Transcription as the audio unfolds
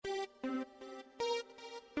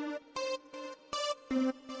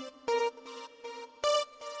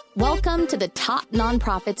Welcome to the Top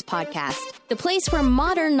Nonprofits Podcast, the place where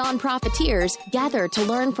modern nonprofiteers gather to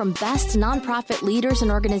learn from best nonprofit leaders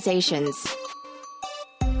and organizations.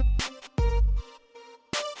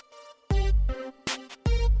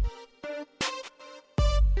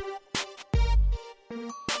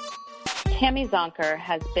 Tammy Zonker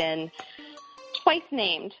has been twice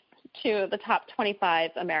named to the top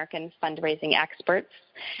 25 American fundraising experts.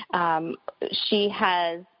 She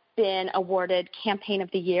has been awarded Campaign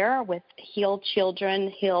of the Year with Heal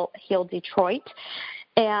Children, Heal Detroit,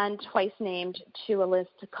 and twice named to a list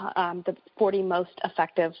of the 40 most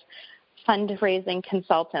effective fundraising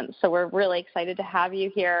consultants. So we're really excited to have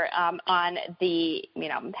you here on the,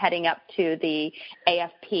 heading up to the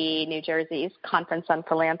AFP New Jersey's Conference on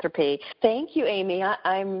Philanthropy. Thank you, Amy.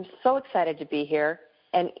 I'm so excited to be here,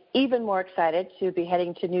 and even more excited to be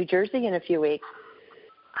heading to New Jersey in a few weeks.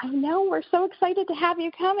 I know. We're so excited to have you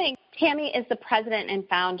coming. Tammy is the president and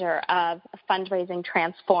founder of Fundraising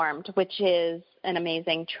Transformed, which is an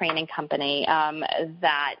amazing training company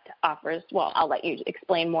that offers, I'll let you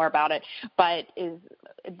explain more about it, but is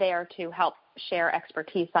there to help share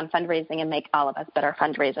expertise on fundraising and make all of us better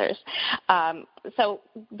fundraisers. So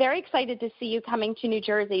very excited to see you coming to New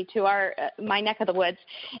Jersey, to my neck of the woods,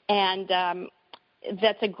 and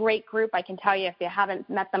that's a great group. I can tell you, if you haven't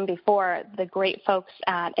met them before, the great folks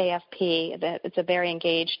at AFP. It's a very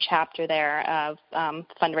engaged chapter there of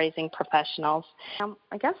fundraising professionals.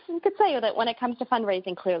 I guess you could say that when it comes to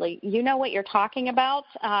fundraising, clearly, you know what you're talking about.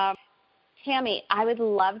 Tammy, I would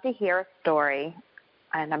love to hear a story,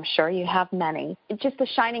 and I'm sure you have many, just a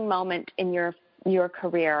shining moment in your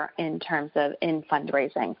career in terms of in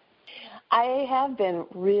fundraising. I have been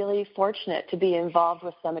really fortunate to be involved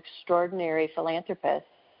with some extraordinary philanthropists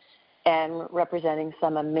and representing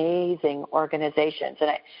some amazing organizations.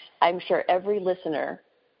 And I'm sure every listener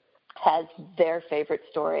has their favorite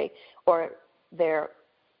story or their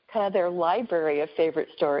library of favorite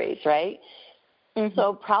stories, right? Mm-hmm.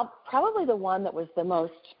 So probably the one that was the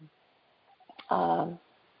most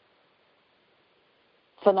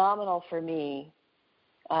phenomenal for me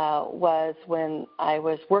was when I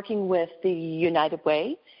was working with the United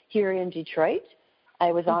Way here in Detroit.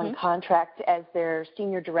 I was on contract as their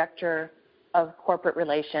senior director of corporate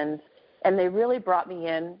relations, and they really brought me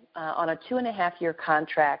in on a 2.5-year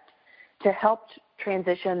contract to help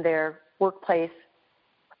transition their workplace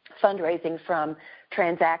fundraising from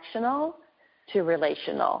transactional to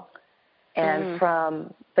relational, and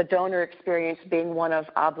from the donor experience being one of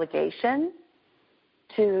obligation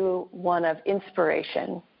to one of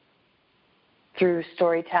inspiration through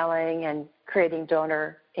storytelling and creating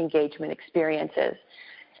donor engagement experiences.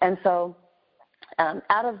 And so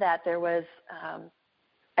out of that, there was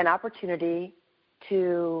an opportunity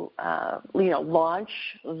to launch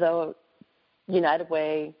the United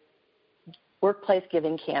Way Workplace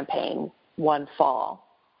Giving Campaign one fall.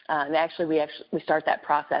 And actually, we start that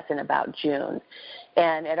process in about June.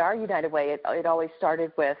 And at our United Way, it always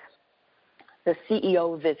started with the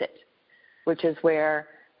CEO visit, which is where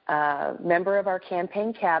a member of our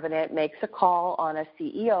campaign cabinet makes a call on a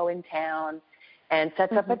CEO in town and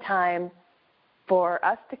sets up a time for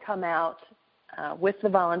us to come out with the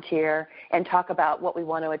volunteer and talk about what we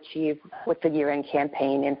want to achieve with the year-end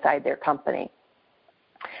campaign inside their company.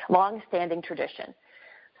 Long-standing tradition.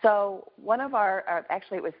 So one of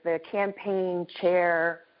actually it was the campaign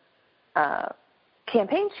chair,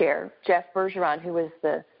 Jeff Bergeron, who was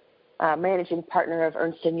the managing partner of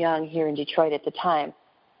Ernst & Young here in Detroit at the time.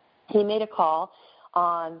 He made a call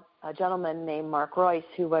on a gentleman named Mark Royce,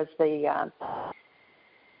 who was the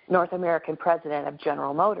North American president of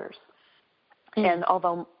General Motors. And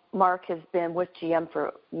although Mark has been with GM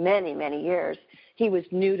for many, many years, he was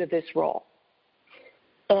new to this role.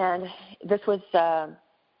 And this was,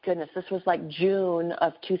 this was like June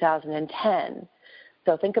of 2010.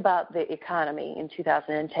 So think about the economy in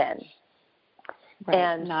 2010. Right.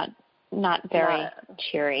 And not very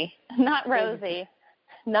cheery, not rosy.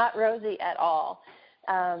 Not rosy at all.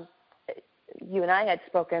 You and I had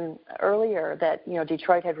spoken earlier that,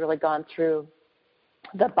 Detroit had really gone through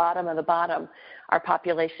the bottom of the bottom. Our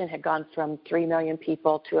population had gone from 3 million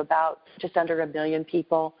people to about just under 1 million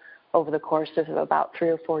people over the course of about 3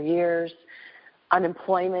 or 4 years.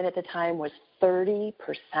 Unemployment at the time was 30%.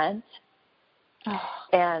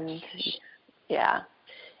 And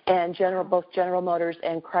both General Motors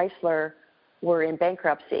and Chrysler were in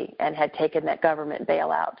bankruptcy and had taken that government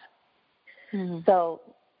bailout. So,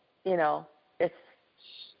 it's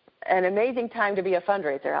an amazing time to be a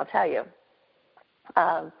fundraiser, I'll tell you.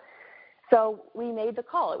 So we made the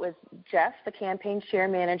call. It was Jeff, the campaign chair,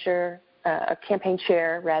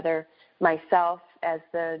 myself, as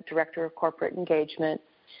the Director of Corporate Engagement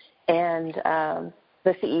and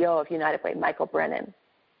the CEO of United Way, Michael Brennan.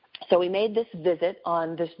 So we made this visit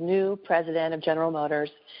on this new president of General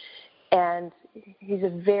Motors, and he's a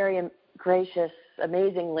very gracious,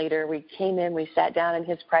 amazing leader. We came in, we sat down in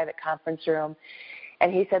his private conference room,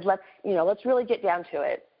 and he said, let's really get down to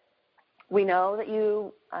it. We know that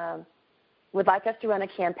you would like us to run a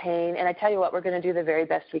campaign, and I tell you what, we're going to do the very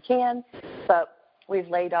best we can, but we've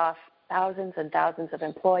laid off thousands and thousands of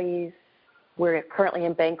employees. We're currently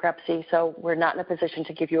in bankruptcy, so we're not in a position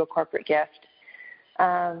to give you a corporate gift.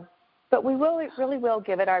 But we really will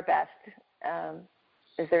give it our best.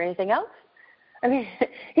 Is there anything else? I mean,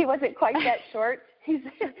 he wasn't quite that short. He's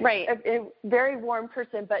right. a very warm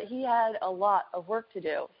person, but he had a lot of work to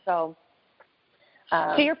do. So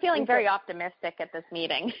you're feeling very optimistic at this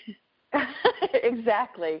meeting.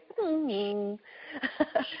 Exactly.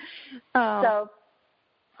 So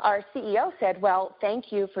our CEO said, well,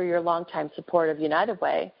 thank you for your longtime support of United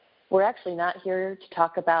Way. We're actually not here to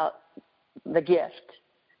talk about the gift,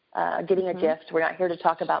 getting a gift. We're not here to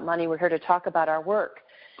talk about money. We're here to talk about our work.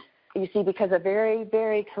 You see, because a very,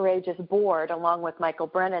 very courageous board, along with Michael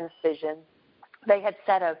Brennan's vision, they had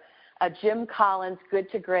set a Jim Collins good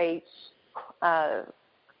to great,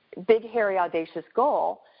 big, hairy, audacious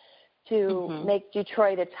goal to make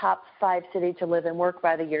Detroit a top 5 city to live and work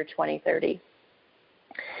by the year 2030.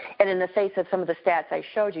 And in the face of some of the stats I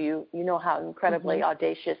showed you, you know how incredibly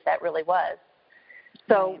audacious that really was.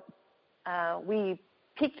 So we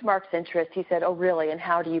piqued Mark's interest. He said, oh, really, and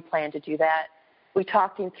how do you plan to do that? We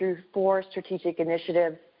talked him through 4 strategic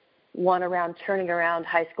initiatives, one around turning around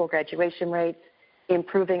high school graduation rates,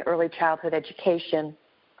 improving early childhood education,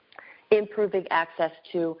 improving access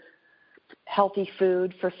to healthy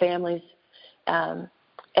food for families,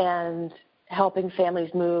 and helping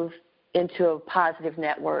families move into a positive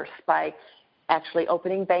net worth by actually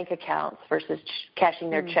opening bank accounts versus cashing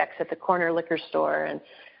their checks at the corner liquor store, and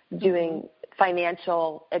doing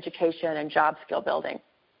financial education and job skill building.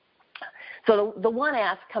 So the one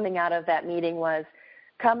ask coming out of that meeting was,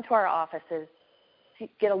 come to our offices,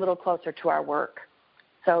 get a little closer to our work.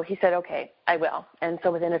 So he said, okay, I will. And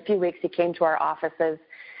so within a few weeks, he came to our offices,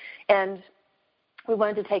 and we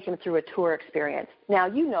wanted to take him through a tour experience. Now,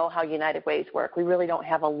 you know how United Ways work. We really don't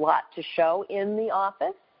have a lot to show in the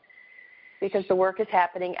office because the work is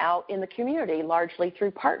happening out in the community, largely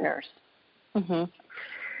through partners.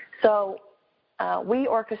 So we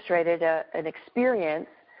orchestrated an experience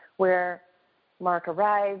where Mark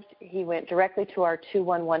arrived. He went directly to our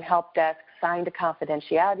 211 help desk, signed a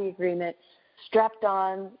confidentiality agreement, strapped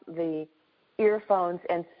on the earphones,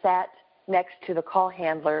 and sat next to the call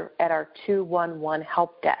handler at our 211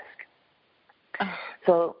 help desk.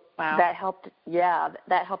 So that help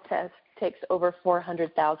desk takes over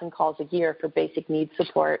 400,000 calls a year for basic needs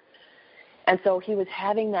support. And so he was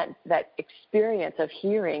having that experience of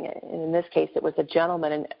hearing, and in this case it was a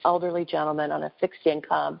gentleman, an elderly gentleman on a fixed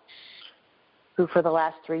income, who for the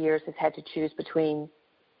last 3 years has had to choose between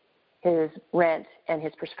his rent and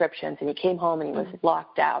his prescriptions, and he came home and he was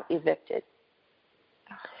locked out, evicted.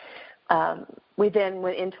 We then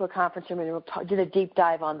went into a conference room and did a deep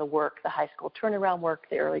dive on the work, the high school turnaround work,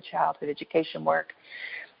 the early childhood education work.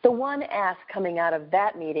 The one ask coming out of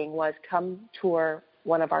that meeting was, come tour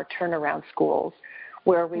one of our turnaround schools,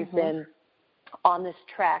 where we've been on this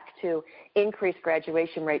track to increase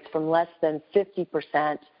graduation rates from less than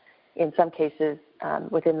 50%, in some cases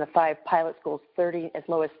within the 5 pilot schools, as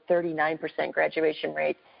low as 39% graduation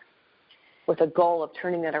rates, with a goal of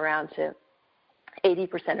turning that around to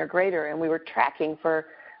 80% or greater. And we were tracking for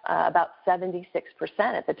about 76%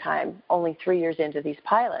 at the time, only 3 years into these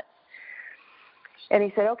pilots. And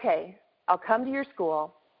he said, okay, I'll come to your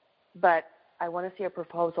school, but I want to see a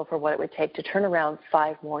proposal for what it would take to turn around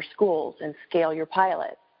 5 more schools and scale your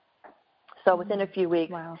pilot. So within a few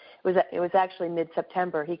weeks, it was actually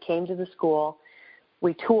mid-September, he came to the school.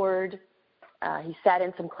 We toured. He sat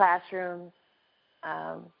in some classrooms.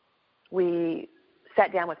 We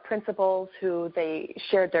sat down with principals who they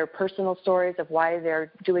shared their personal stories of why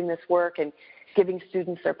they're doing this work, and giving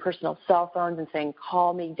students their personal cell phones and saying,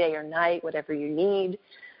 call me day or night, whatever you need.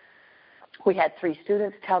 We had 3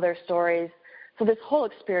 students tell their stories. So this whole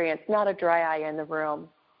experience, not a dry eye in the room.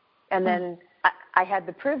 And then I had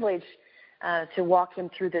the privilege to walk him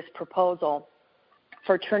through this proposal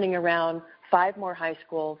for turning around 5 more high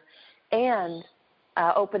schools and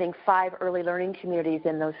opening 5 early learning communities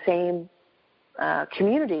in those same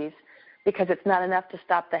communities, because it's not enough to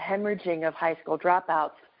stop the hemorrhaging of high school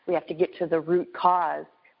dropouts. We have to get to the root cause,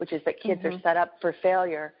 which is that kids are set up for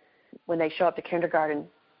failure when they show up to kindergarten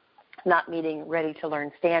not meeting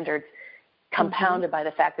ready-to-learn standards. compounded by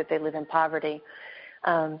the fact that they live in poverty.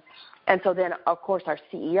 And so then, of course, our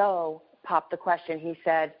CEO popped the question. He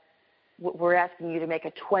said, we're asking you to make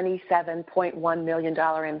a $27.1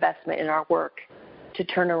 million investment in our work to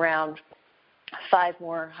turn around 5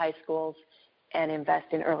 more high schools and invest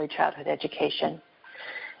in early childhood education.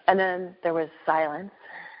 And then there was silence.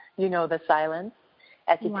 You know, the silence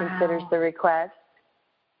as he considers the request.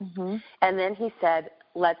 Mm-hmm. And then he said,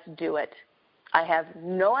 let's do it. I have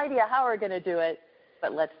no idea how we're going to do it,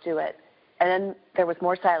 but let's do it. And then there was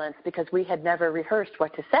more silence because we had never rehearsed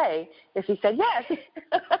what to say if he said yes.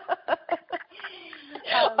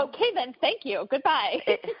 Okay, then, thank you. Goodbye.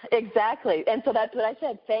 Exactly. And so that's what I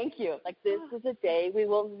said. Thank you. Like, this is a day we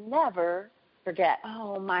will never forget.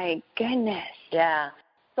 Oh, my goodness. Yeah.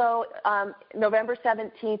 So November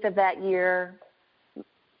 17th of that year,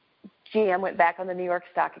 GM went back on the New York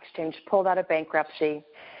Stock Exchange, pulled out of bankruptcy.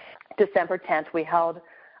 December 10th, we held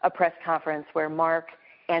a press conference where Mark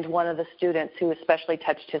and one of the students who especially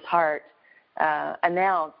touched his heart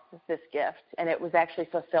announced this gift, and it was actually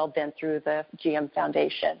fulfilled then through the GM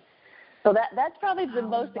Foundation. So that's probably the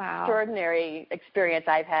most extraordinary experience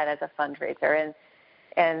I've had as a fundraiser,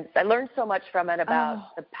 and I learned so much from it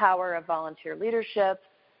about the power of volunteer leadership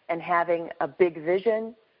and having a big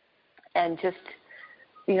vision and just,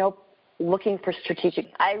 you know, looking for strategic.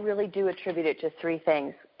 I really do attribute it to 3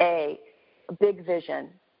 things. A big vision,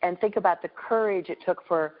 and think about the courage it took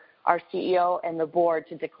for our CEO and the board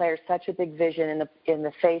to declare such a big vision in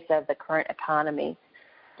the face of the current economy.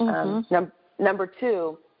 Mm-hmm. Number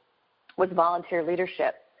 2 was volunteer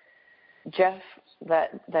leadership. Jeff,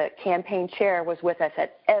 the campaign chair, was with us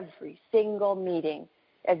at every single meeting.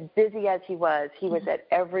 As busy as he was at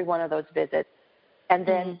every one of those visits. And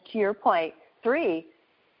then, to your point, 3,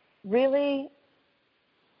 really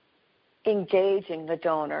engaging the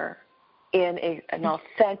donor in an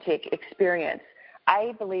authentic experience.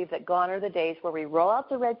 I believe that gone are the days where we roll out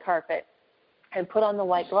the red carpet and put on the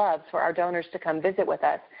white gloves for our donors to come visit with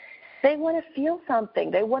us. They want to feel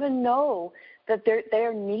something. They want to know that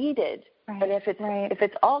they're needed. Right. And if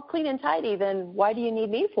it's all clean and tidy, then why do you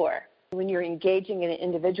need me for? When you're engaging an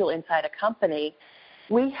individual inside a company,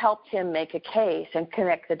 we helped him make a case and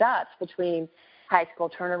connect the dots between high school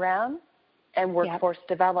turnaround and workforce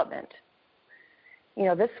development. You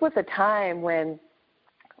know, this was a time when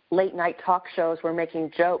late night talk shows were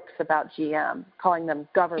making jokes about GM, calling them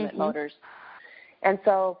government motors. And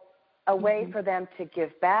so a way for them to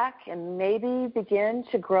give back and maybe begin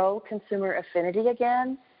to grow consumer affinity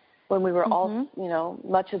again when we were all, you know,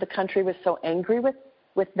 much of the country was so angry with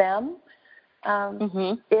them.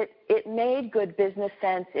 It made good business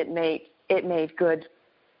sense. It made good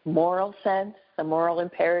moral sense, a moral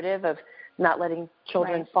imperative of not letting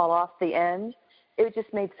children fall off the end. It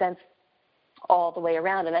just made sense all the way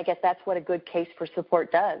around, and I guess that's what a good case for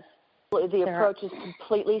support does. The approach is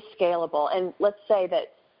completely scalable, and let's say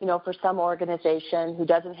that, you know, for some organization who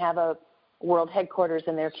doesn't have a world headquarters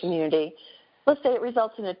in their community, let's say it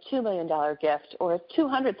results in a $2 million gift or a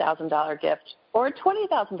 $200,000 gift or a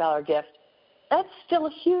 $20,000 gift. That's still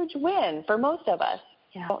a huge win for most of us.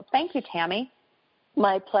 Yeah. Well, thank you, Tammy.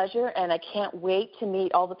 My pleasure, and I can't wait to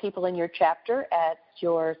meet all the people in your chapter at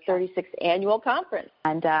your 36th annual conference.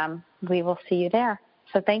 And we will see you there.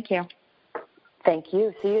 So thank you. Thank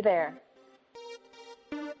you. See you there.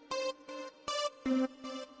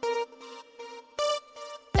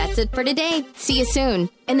 That's it for today. See you soon.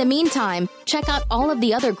 In the meantime, check out all of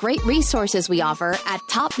the other great resources we offer at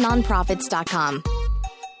topnonprofits.com.